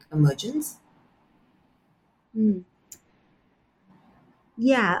organic emergence? Mm.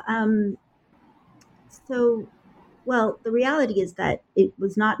 Yeah. The reality is that it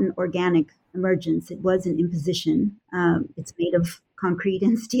was not an organic emergence. It was an imposition. It's made of concrete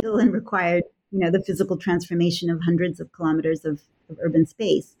and steel and required, the physical transformation of hundreds of kilometers of urban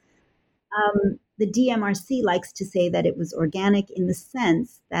space. The DMRC likes to say that it was organic in the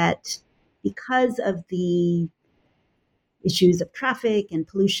sense that because of the issues of traffic and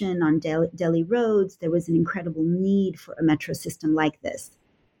pollution on Delhi roads, there was an incredible need for a metro system like this.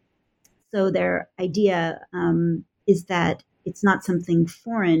 So their idea is that it's not something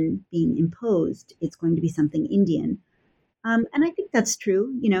foreign being imposed, it's going to be something Indian. And I think that's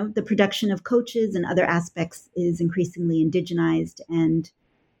true. The production of coaches and other aspects is increasingly indigenized, and,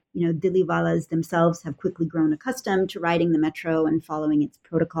 Diliwalas themselves have quickly grown accustomed to riding the metro and following its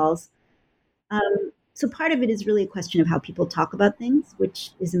protocols. So part of it is really a question of how people talk about things,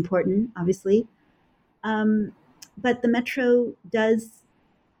 which is important, obviously. But the metro does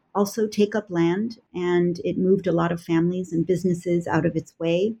also take up land, and it moved a lot of families and businesses out of its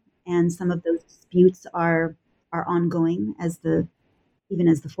way. And some of those disputes are ongoing even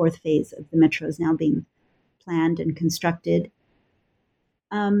as the fourth phase of the metro is now being planned and constructed.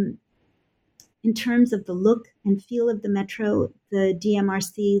 In terms of the look and feel of the metro, the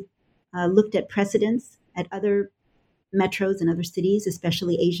DMRC looked at precedents at other metros in other cities,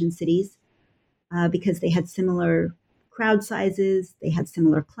 especially Asian cities, because they had similar crowd sizes, they had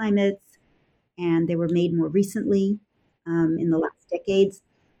similar climates, and they were made more recently in the last decades.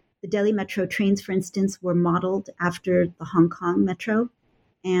 The Delhi metro trains, for instance, were modeled after the Hong Kong metro.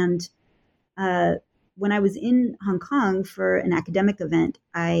 And when I was in Hong Kong for an academic event,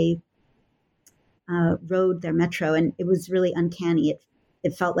 I rode their metro, and it was really uncanny.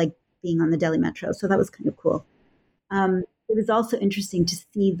 It felt like being on the Delhi metro, so that was kind of cool. It was also interesting to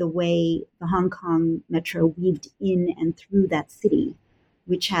see the way the Hong Kong metro weaved in and through that city,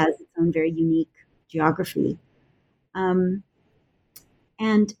 which has its own very unique geography. And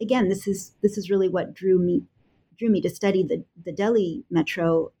again, this is really what drew me to study the Delhi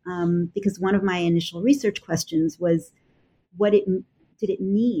metro, because one of my initial research questions was, what did it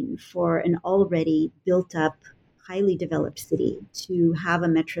mean for an already built up, highly developed city to have a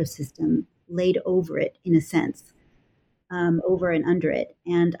metro system laid over it, in a sense, over and under it.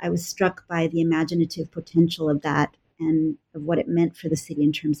 And I was struck by the imaginative potential of that and of what it meant for the city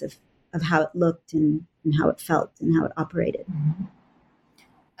in terms of how it looked and how it felt and how it operated.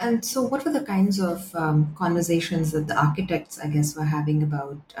 And so, what were the kinds of conversations that the architects, I guess, were having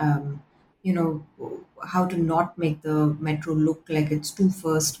about, you know, how to not make the metro look like it's too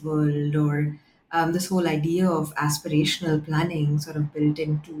first world, or this whole idea of aspirational planning sort of built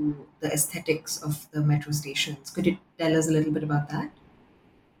into the aesthetics of the metro stations? Could you tell us a little bit about that?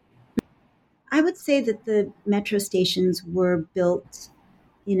 I would say that the metro stations were built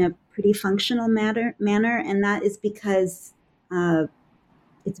in a pretty functional manner, and that is because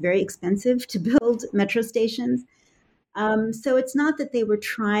it's very expensive to build metro stations. So it's not that they were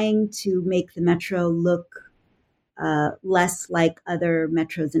trying to make the metro look less like other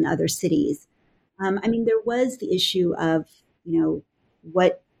metros in other cities. I mean, there was the issue of,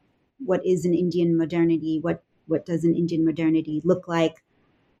 what is an Indian modernity? What does an Indian modernity look like?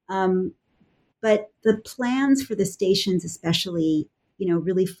 But the plans for the stations, especially,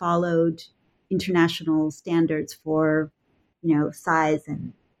 really followed international standards for, size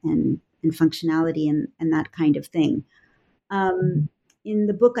and functionality and that kind of thing. In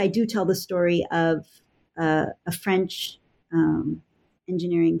the book, I do tell the story of a French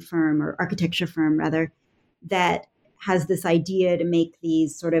engineering firm, or architecture firm rather, that has this idea to make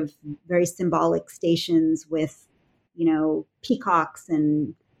these sort of very symbolic stations with, peacocks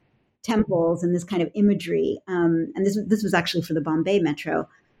and temples and this kind of imagery. And this was actually for the Bombay Metro.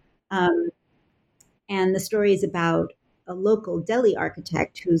 And the story is about a local Delhi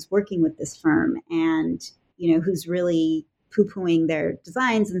architect who's working with this firm, and who's really poo-pooing their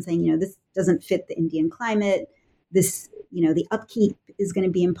designs and saying, this doesn't fit the Indian climate. This, the upkeep is going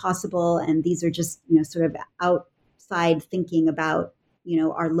to be impossible, and these are just, sort of outside thinking about,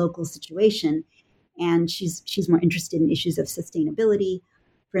 our local situation. And she's more interested in issues of sustainability,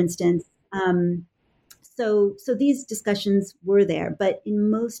 for instance. So these discussions were there, but in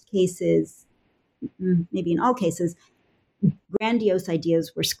most cases, maybe in all cases, grandiose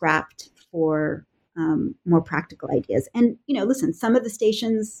ideas were scrapped for more practical ideas. And listen, some of the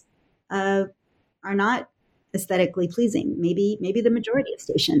stations are not aesthetically pleasing. Maybe the majority of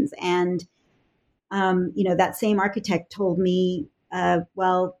stations. And that same architect told me,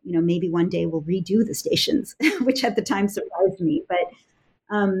 maybe one day we'll redo the stations, which at the time surprised me. But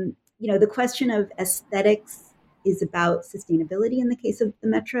the question of aesthetics is about sustainability in the case of the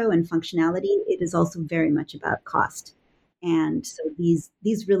metro, and functionality. It is also very much about cost. And so these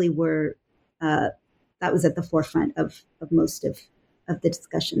really were, that was at the forefront of most of the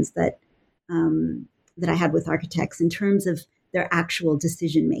discussions that I had with architects in terms of their actual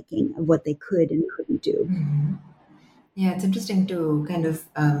decision making of what they could and couldn't do. Mm-hmm. Yeah, it's interesting to kind of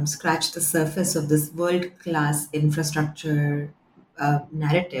scratch the surface of this world-class infrastructure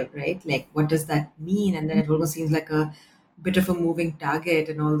narrative, right? Like, what does that mean? And then it almost seems like a bit of a moving target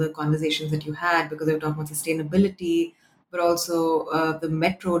in all the conversations that you had, because they were talking about sustainability, but also the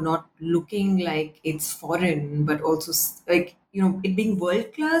metro not looking like it's foreign, but also like, it being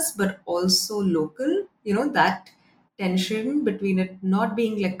world-class, but also local, that tension between it not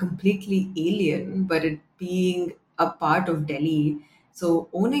being like completely alien, but it being a part of Delhi. So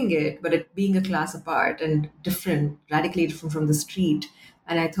owning it, but it being a class apart and different, radically different from the street.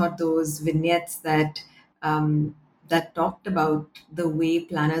 And I thought those vignettes that talked about the way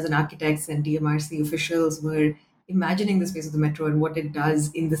planners and architects and DMRC officials were imagining the space of the metro and what it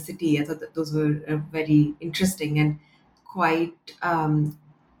does in the city. I thought that those were very interesting and quite,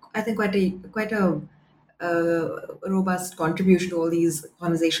 I think, quite a robust contribution to all these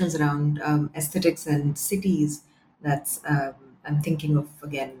conversations around aesthetics and cities. That's I'm thinking of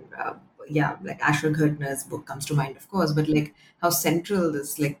again yeah, like Asher Gertner's book comes to mind, of course, but like how central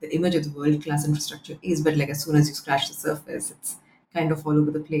this, like the image of the world class infrastructure is. But like as soon as you scratch the surface, it's kind of all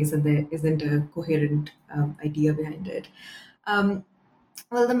over the place and there isn't a coherent idea behind it. Um,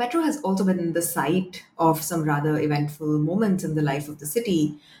 well, the metro has also been the site of some rather eventful moments in the life of the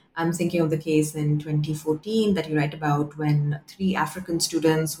city. I'm thinking of the case in 2014 that you write about when three African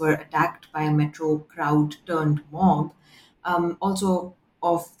students were attacked by a metro crowd turned mob. Also,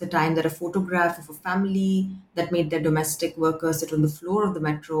 of the time that a photograph of a family that made their domestic workers sit on the floor of the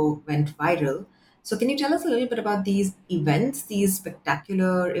metro went viral. So, can you tell us a little bit about these events, these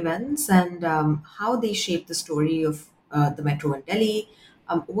spectacular events, and how they shape the story of the metro in Delhi?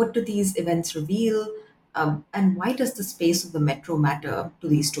 What do these events reveal? And why does the space of the metro matter to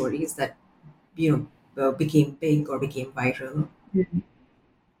these stories that, became big or became viral? Mhm.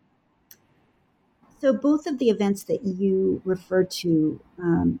 So both of the events that you refer to,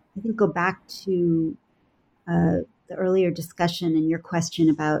 I think, go back to the earlier discussion and your question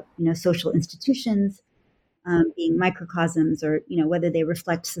about social institutions being microcosms, or whether they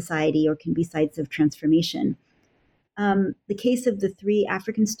reflect society or can be sites of transformation. The case of the three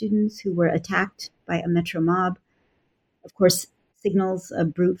African students who were attacked by a metro mob, of course, signals a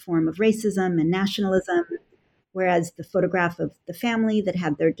brute form of racism and nationalism, whereas the photograph of the family that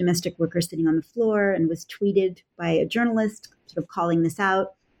had their domestic worker sitting on the floor and was tweeted by a journalist sort of calling this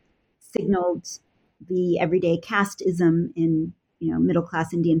out signaled the everyday casteism in middle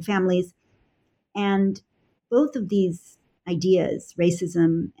class Indian families. And both of these ideas,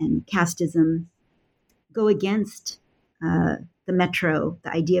 racism and casteism, go against the metro,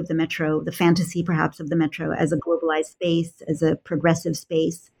 the idea of the metro, the fantasy perhaps of the metro as a globalized space, as a progressive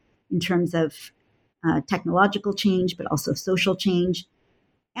space in terms of technological change, but also social change.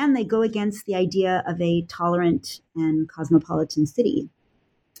 And they go against the idea of a tolerant and cosmopolitan city,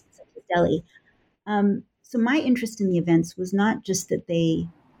 such as Delhi. So my interest in the events was not just that they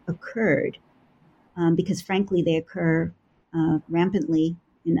occurred, because frankly, they occur rampantly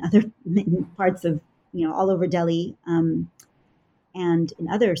in other in parts of, all over Delhi, and in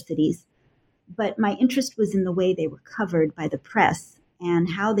other cities. But my interest was in the way they were covered by the press and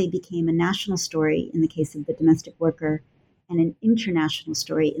how they became a national story in the case of the domestic worker and an international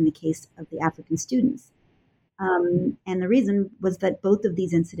story in the case of the African students. And the reason was that both of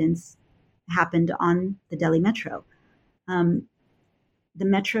these incidents happened on the Delhi metro. Um, the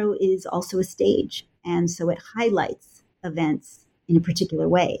metro is also a stage, and so it highlights events in a particular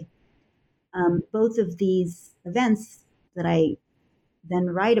way. Both of these events that I then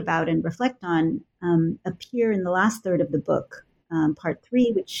write about and reflect on appear in the last third of the book, part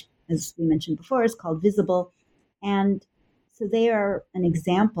three, which, as we mentioned before, is called Visible. And so they are an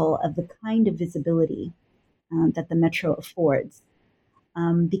example of the kind of visibility that the metro affords,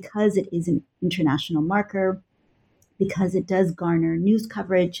 because it is an international marker, because it does garner news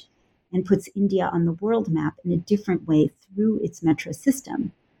coverage and puts India on the world map in a different way through its metro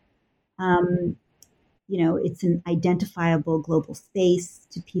system. Um, it's an identifiable global space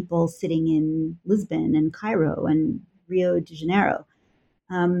to people sitting in Lisbon and Cairo and Rio de Janeiro.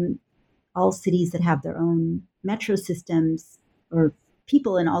 All cities that have their own metro systems, or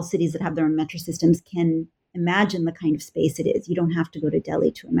people in all cities that have their own metro systems, can imagine the kind of space it is. You don't have to go to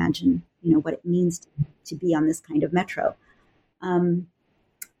Delhi to imagine, what it means to be on this kind of metro. And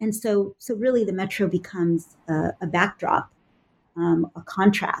so really the metro becomes a backdrop, a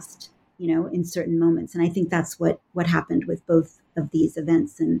contrast, in certain moments. And I think that's what happened with both of these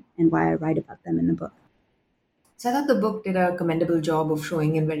events, and why I write about them in the book. So I thought the book did a commendable job of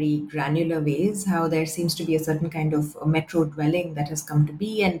showing in very granular ways how there seems to be a certain kind of a metro dwelling that has come to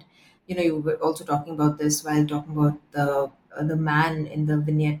be. And you were also talking about this while talking about the man in the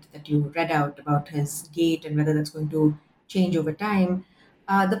vignette that you read out about his gait and whether that's going to change over time.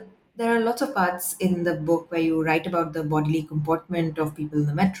 There are lots of parts in the book where you write about the bodily comportment of people in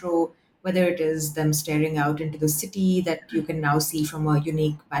the metro, whether it is them staring out into the city that you can now see from a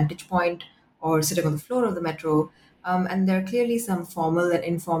unique vantage point, or sitting on the floor of the metro. And there are clearly some formal and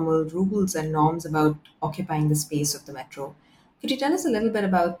informal rules and norms about occupying the space of the metro. Could you tell us a little bit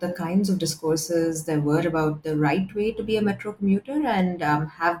about the kinds of discourses there were about the right way to be a metro commuter, and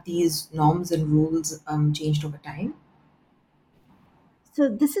have these norms and rules changed over time? So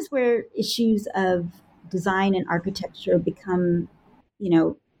this is where issues of design and architecture become,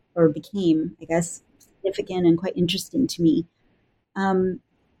 or became, I guess, significant and quite interesting to me. Um,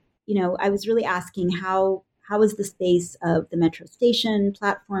 I was really asking how is the space of the metro station,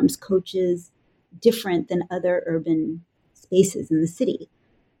 platforms, coaches different than other urban spaces in the city?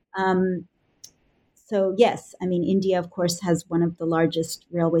 So yes, I mean, India, of course, has one of the largest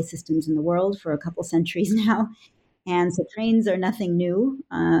railway systems in the world for a couple centuries now. And so trains are nothing new,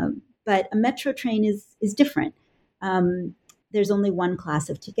 but a metro train is different. Um, there's only one class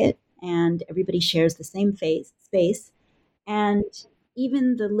of ticket, and everybody shares the same space. And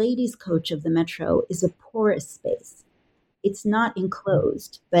even the ladies' coach of the metro is a porous space. It's not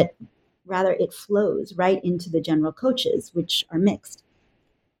enclosed, but rather it flows right into the general coaches, which are mixed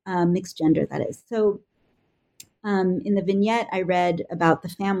gender, that is. So in the vignette I read about the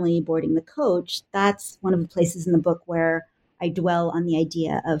family boarding the coach, that's one of the places in the book where I dwell on the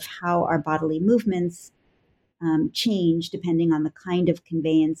idea of how our bodily movements change depending on the kind of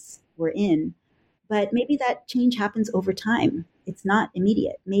conveyance we're in. But maybe that change happens over time. It's not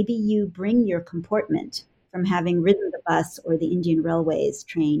immediate. Maybe you bring your comportment from having ridden the bus or the Indian Railways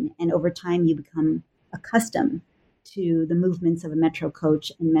train, and over time you become accustomed to the movements of a metro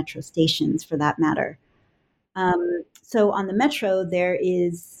coach and metro stations for that matter. So on the metro,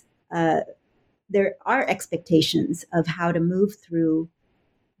 uh, there are expectations of how to move through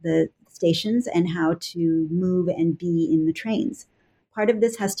the stations and how to move and be in the trains. Part of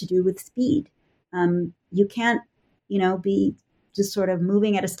this has to do with speed. You can't, be just sort of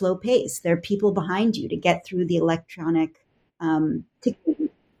moving at a slow pace. There are people behind you to get through the electronic ticketing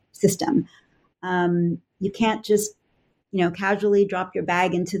system. You can't just casually drop your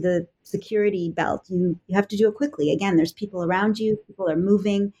bag into the security belt. You have to do it quickly. Again, there's people around you, people are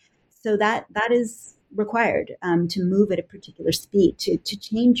moving. So that is required to move at a particular speed, to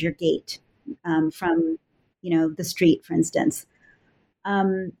change your gait from, the street, for instance.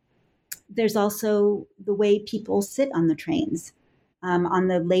 There's also the way people sit on the trains. On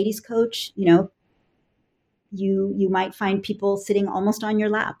the ladies' coach, you might find people sitting almost on your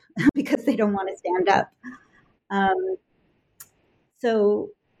lap because they don't want to stand up. Um, so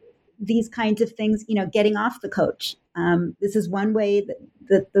these kinds of things, getting off the coach. This is one way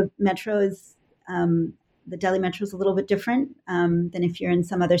that the metro is, the Delhi metro is a little bit different than if you're in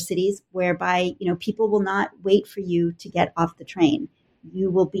some other cities, whereby, people will not wait for you to get off the train.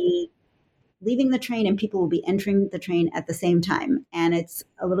 You will be leaving the train and people will be entering the train at the same time. And it's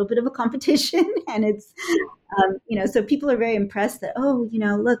a little bit of a competition. And it's, so people are very impressed that,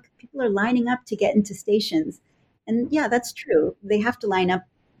 look, people are lining up to get into stations. And yeah, that's true. They have to line up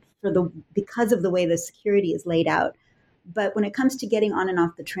because of the way the security is laid out. But when it comes to getting on and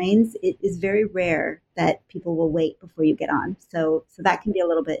off the trains, it is very rare that people will wait before you get on. So that can be a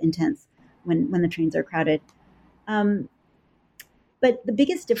little bit intense when the trains are crowded. But the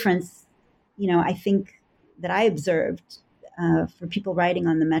biggest difference, I think that I observed for people riding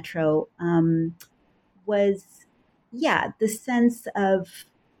on the metro was, the sense of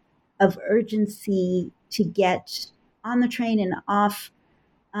urgency to get on the train and off.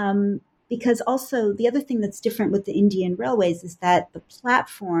 Because also the other thing that's different with the Indian Railways is that the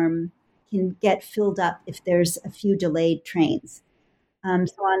platform can get filled up if there's a few delayed trains. So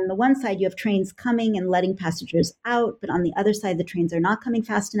on the one side, you have trains coming and letting passengers out, but on the other side, the trains are not coming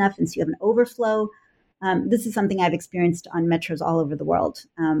fast enough, and so you have an overflow. This is something I've experienced on metros all over the world.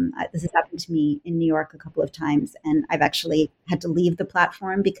 This has happened to me in New York a couple of times, and I've actually had to leave the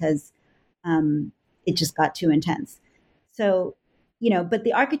platform because it just got too intense. So, but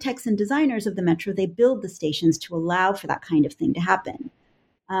the architects and designers of the metro, they build the stations to allow for that kind of thing to happen.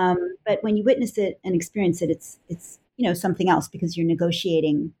 But when you witness it and experience it, it's something else because you're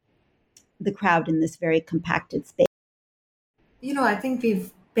negotiating the crowd in this very compacted space. I think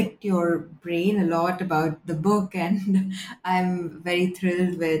we've picked your brain a lot about the book, and I'm very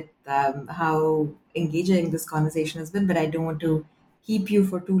thrilled with how engaging this conversation has been. But I don't want to keep you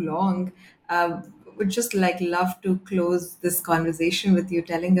for too long. Would just love to close this conversation with you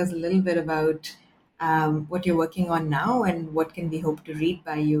telling us a little bit about what you're working on now and what can we hope to read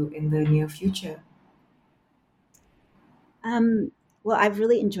by you in the near future. Well, I've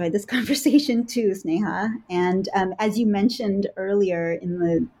really enjoyed this conversation too, Sneha. And as you mentioned earlier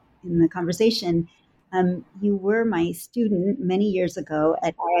in the conversation, you were my student many years ago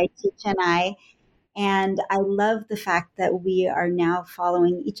at IIT Chennai, and I love the fact that we are now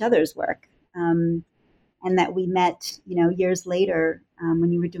following each other's work, and that we met, years later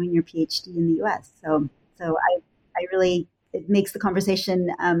when you were doing your PhD in the U.S. So I really, it makes the conversation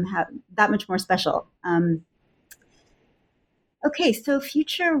have that much more special. Okay, so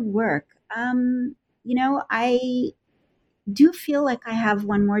future work. I do feel like I have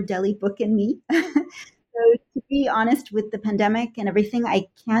one more Delhi book in me. So to be honest, with the pandemic and everything, I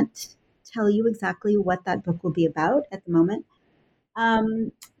can't tell you exactly what that book will be about at the moment.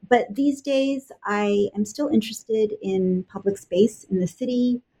 But these days, I am still interested in public space in the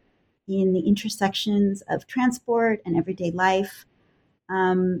city. in the intersections of transport and everyday life.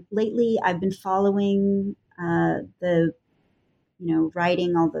 Lately, I've been following the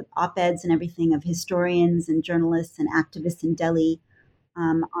writing all the op-eds and everything of historians and journalists and activists in Delhi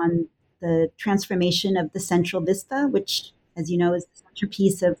on the transformation of the Central Vista, which, as you know, is the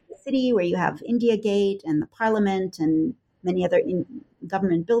centerpiece of the city where you have India Gate and the Parliament and many other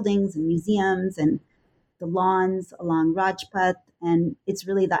government buildings and museums and the lawns along Rajpath. And it's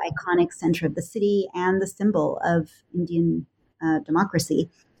really the iconic center of the city and the symbol of Indian democracy.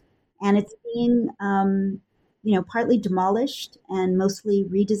 And it's being partly demolished and mostly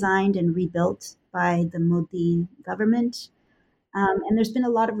redesigned and rebuilt by the Modi government. And there's been a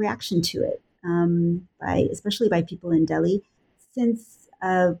lot of reaction to it, especially by people in Delhi, since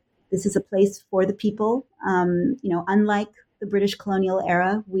this is a place for the people. Unlike the British colonial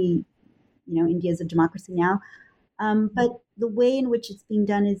era, India is a democracy now. But the way in which it's being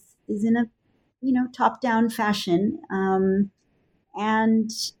done is in a top-down fashion,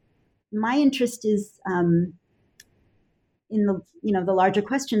 and my interest is in the larger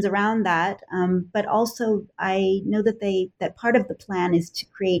questions around that. But also, I know that part of the plan is to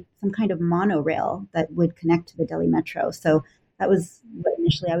create some kind of monorail that would connect to the Delhi Metro. So that was what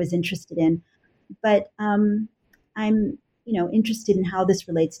initially I was interested in. But I'm interested in how this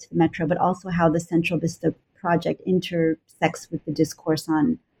relates to the Metro, but also how the Central Vista project intersects with the discourse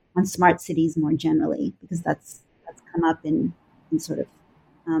on smart cities more generally, because that's come up in sort of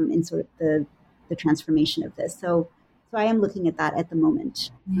the transformation of this. So I am looking at that at the moment,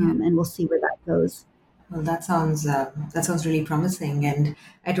 and we'll see where that goes. Well, that sounds really promising, and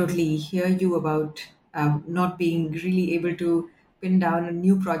I totally hear you about not being really able to pin down a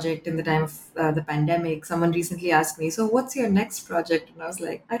new project in the time of the pandemic. Someone recently asked me, "So, what's your next project?" And I was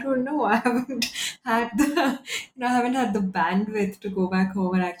like, "I don't know. I haven't had the bandwidth to go back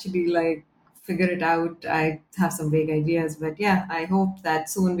home and actually figure it out. I have some vague ideas, but yeah, I hope that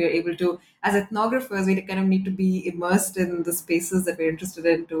soon we're able to, as ethnographers, we kind of need to be immersed in the spaces that we're interested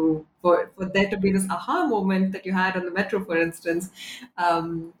in for there to be this aha moment that you had on the metro, for instance.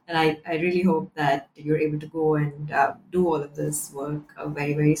 And I really hope that you're able to go and do all of this work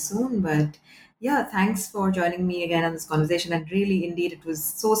very, very soon. But yeah, thanks for joining me again on this conversation. And really, indeed, it was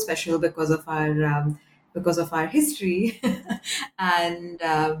so special because of our history. And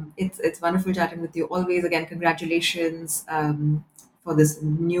it's wonderful chatting with you always. Again, congratulations for this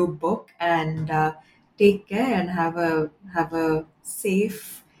new book, and take care and have a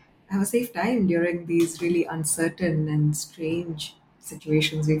safe time during these really uncertain and strange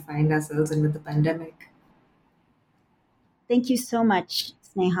situations we find ourselves in with the pandemic. Thank you so much,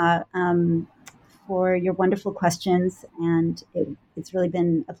 Sneha, for your wonderful questions. And it's really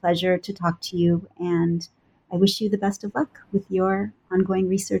been a pleasure to talk to you. And I wish you the best of luck with your ongoing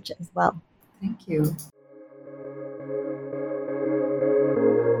research as well. Thank you.